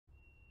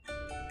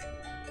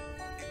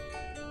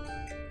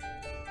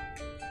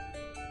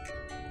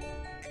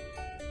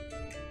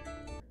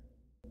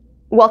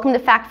Welcome to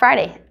Fact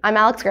Friday. I'm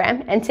Alex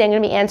Graham, and today I'm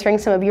going to be answering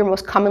some of your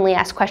most commonly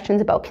asked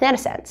questions about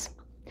kinetisense.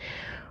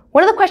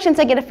 One of the questions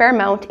I get a fair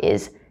amount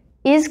is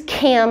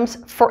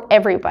KAMS for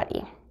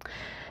everybody?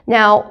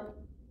 Now,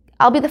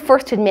 I'll be the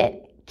first to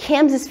admit,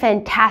 KAMS is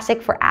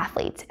fantastic for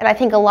athletes, and I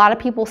think a lot of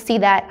people see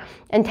that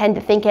and tend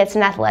to think it's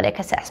an athletic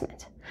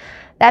assessment.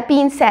 That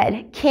being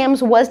said,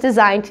 KAMS was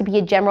designed to be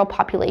a general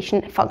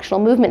population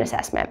functional movement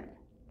assessment.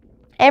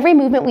 Every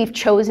movement we've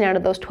chosen out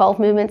of those 12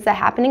 movements that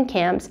happen in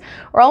KAMS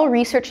are all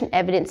research and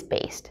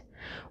evidence-based,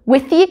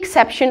 with the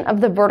exception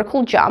of the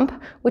vertical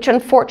jump, which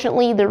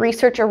unfortunately the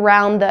research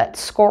around the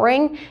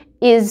scoring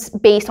is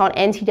based on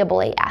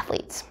NCAA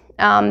athletes.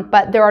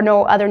 But there are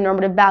no other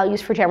normative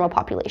values for general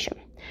population.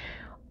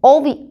 All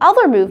the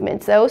other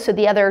movements though, so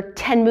the other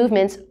 10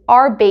 movements,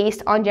 are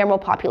based on general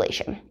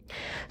population.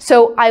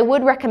 So I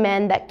would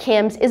recommend that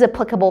KAMS is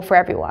applicable for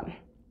everyone.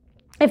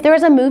 If there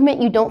is a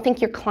movement you don't think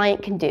your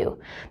client can do,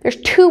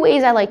 there's two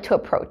ways I like to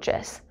approach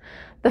this.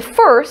 The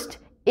first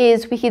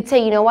is we could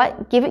say, you know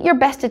what, give it your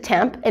best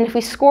attempt, and if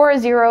we score a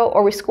 0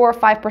 or we score a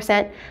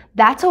 5%,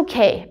 that's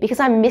okay,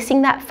 because I'm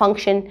missing that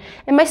function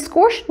and my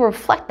score should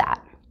reflect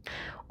that.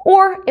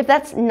 Or if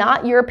that's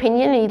not your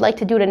opinion and you'd like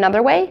to do it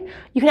another way,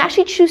 you can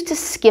actually choose to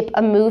skip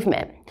a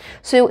movement.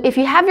 So if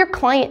you have your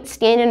client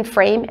stand in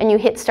frame and you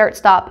hit start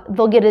stop,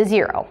 they'll get a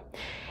 0,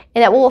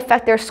 and that will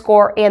affect their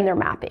score and their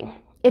mapping.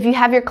 If you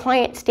have your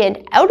client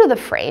stand out of the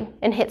frame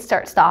and hit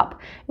start stop,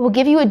 it will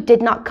give you a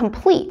did not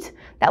complete.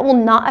 That will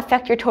not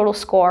affect your total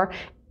score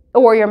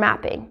or your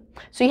mapping.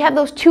 So you have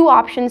those two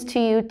options to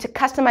you to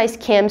customize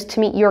KAMS to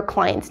meet your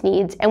client's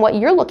needs and what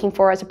you're looking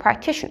for as a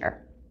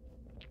practitioner.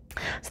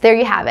 So there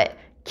you have it.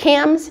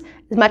 KAMS,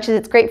 as much as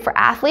it's great for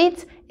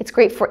athletes, it's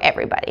great for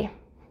everybody.